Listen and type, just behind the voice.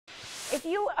If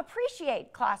you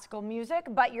appreciate classical music,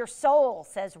 but your soul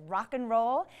says rock and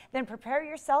roll, then prepare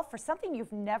yourself for something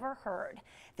you've never heard.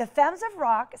 The Femmes of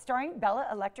Rock, starring Bella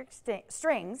Electric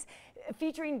Strings,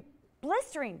 featuring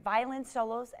blistering violin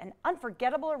solos and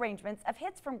unforgettable arrangements of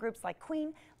hits from groups like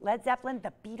Queen, Led Zeppelin,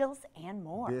 the Beatles, and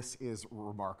more. This is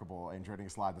remarkable. And joining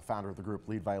us live, the founder of the group,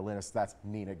 lead violinist, that's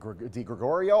Nina Di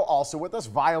Gregorio. Also with us,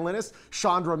 violinists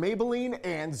Chandra Maybelline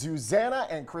and Susanna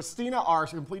and Christina are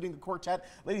completing the quartet.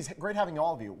 Ladies, great having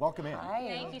all of you. Welcome in. Hi.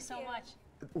 Thank you so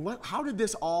much. How did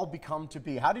this all become to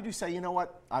be? How did you say, you know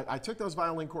what, I took those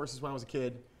violin courses when I was a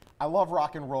kid. I love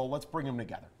rock and roll. Let's bring them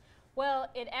together. Well,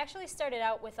 it actually started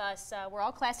out with us. We're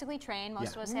all classically trained.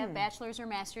 Most of us have bachelor's or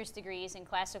master's degrees in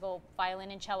classical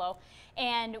violin and cello.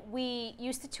 And we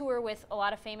used to tour with a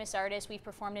lot of famous artists. We've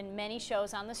performed in many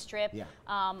shows on the Strip. Yeah.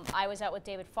 I was out with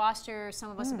David Foster.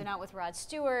 Some of us have been out with Rod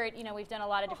Stewart. You know, we've done a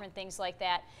lot of different things like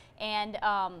that. And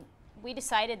we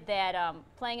decided that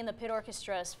playing in the pit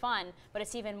orchestra is fun, but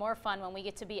it's even more fun when we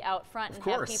get to be out front and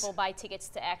have people buy tickets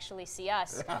to actually see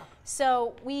us. Yeah.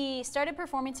 So we started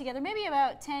performing together maybe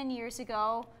about 10 years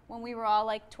ago when we were all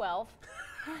like 12.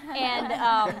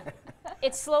 And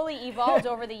it slowly evolved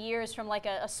over the years from like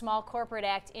a small corporate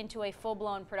act into a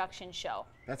full-blown production show.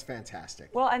 That's fantastic.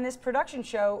 Well, and this production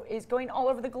show is going all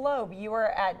over the globe. You were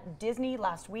at Disney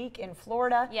last week in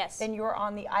Florida. Yes. Then you were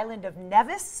on the island of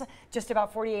Nevis just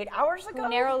about 48 hours ago. Who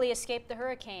narrowly escaped the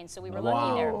hurricane, so we were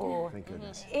lucky there. Thank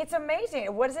goodness. It's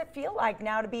amazing. What does it feel like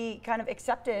now to be kind of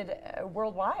accepted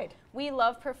worldwide? We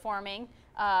love performing.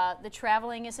 The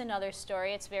traveling is another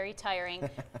story. It's very tiring.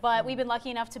 But we've been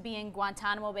lucky enough to be in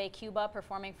Guantanamo Bay, Cuba,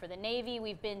 performing for the Navy.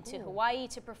 We've been to Hawaii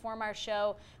to perform our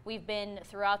show. We've been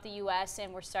throughout the U.S.,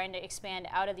 and we're starting to expand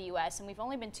out of the U.S. And we've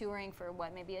only been touring for,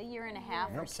 what, maybe a year and a half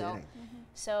or so.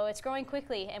 So it's growing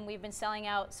quickly, and we've been selling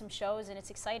out some shows, and it's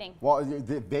exciting. Well,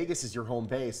 Vegas is your home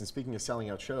base, and speaking of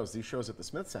selling out shows, these shows at the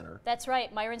Smith Center. That's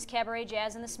right. Myron's Cabaret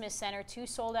Jazz in the Smith Center, 2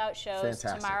 sold-out shows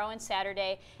tomorrow and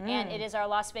Saturday, and it is our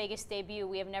Las Vegas debut.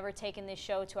 We have never taken this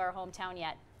show to our hometown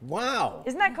yet. Wow.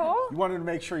 Isn't that cool? You wanted to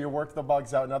make sure you worked the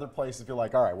bugs out in other places. You're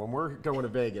like, all right, when we're going to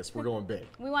Vegas, we're going big.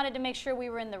 We wanted to make sure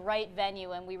we were in the right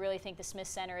venue, and we really think the Smith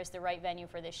Center is the right venue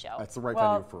for this show. That's the right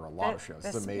venue for a lot of shows.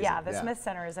 It's amazing. Yeah, the Smith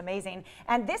Center is amazing.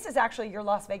 And this is actually your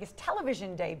Las Vegas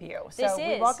television debut. So This we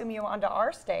is. welcome you onto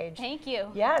our stage. Thank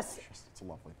you. Yes. It's a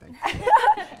lovely thing.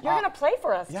 You're going to play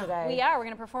for us today. We are. We're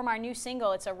going to perform our new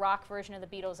single. It's a rock version of the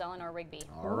Beatles' Eleanor Rigby.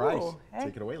 All right. Ooh, hey,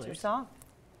 Take it away, it's your ladies. song. Yeah.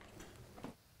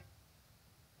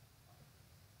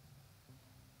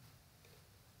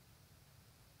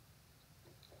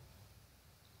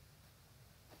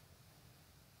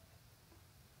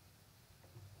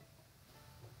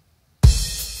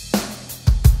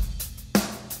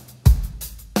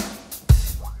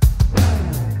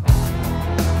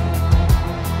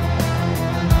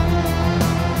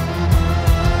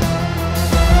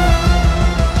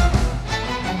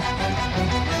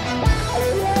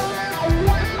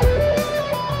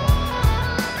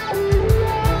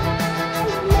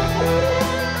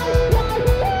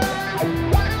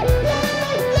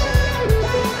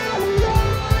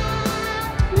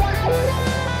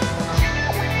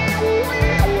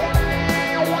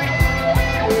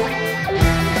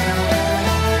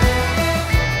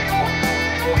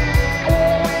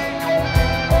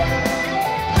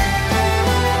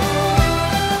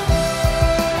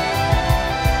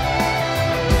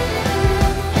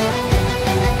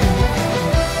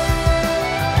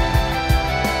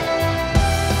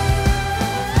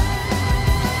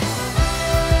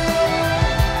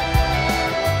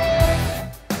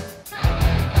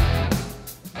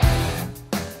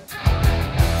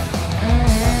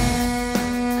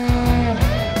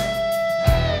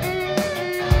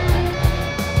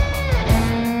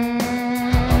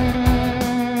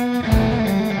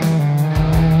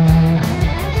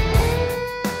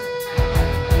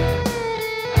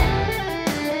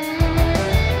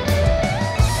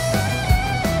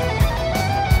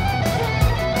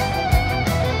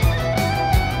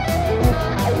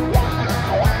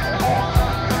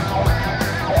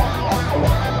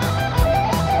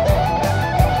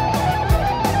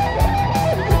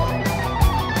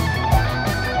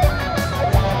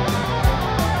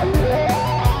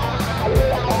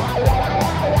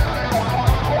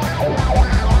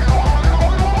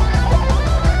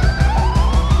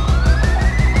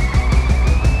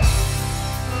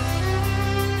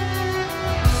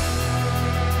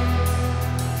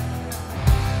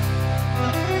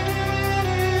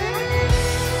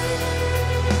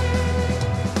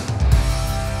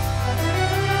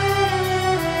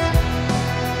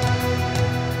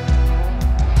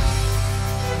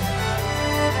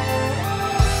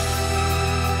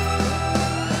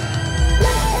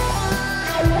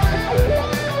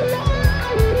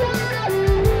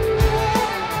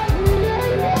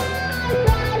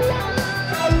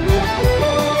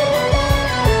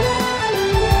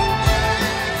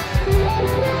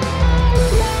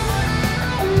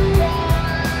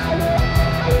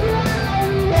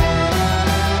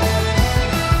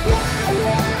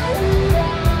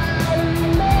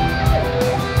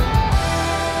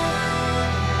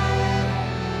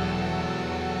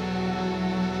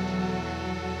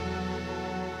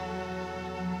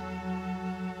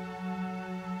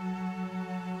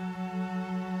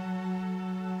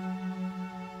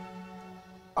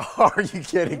 Are you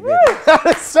kidding me? That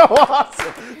is so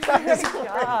awesome. That is Good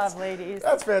job, ladies.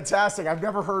 That's fantastic. I've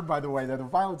never heard, by the way, that the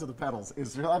violin to the pedals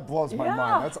that blows my Yeah.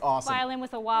 mind. That's awesome. Violin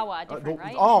with a wah-wah, different,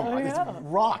 right? Oh, yeah. it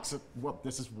rocks. Well,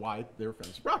 this is why they're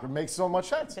Femmes of Rock. It makes so much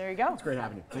sense. There you go. It's great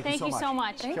having you. Thank Thank you you so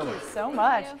much. Thank Killer. you so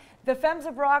much. you. The Femmes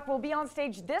of Rock will be on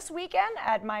stage this weekend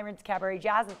at Myron's Cabaret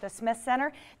Jazz at the Smith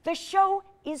Center. The show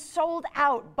is sold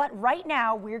out, but right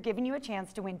now we're giving you a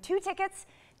chance to win 2 tickets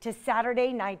to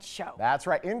Saturday night's show. That's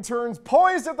right. Interns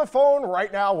poised at the phone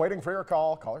right now, waiting for your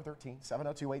call. Caller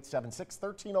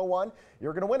 13-702-876-1301.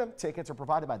 You're going to win them. Tickets are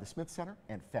provided by the Smith Center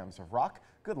and Femmes of Rock.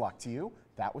 Good luck to you.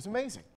 That was amazing.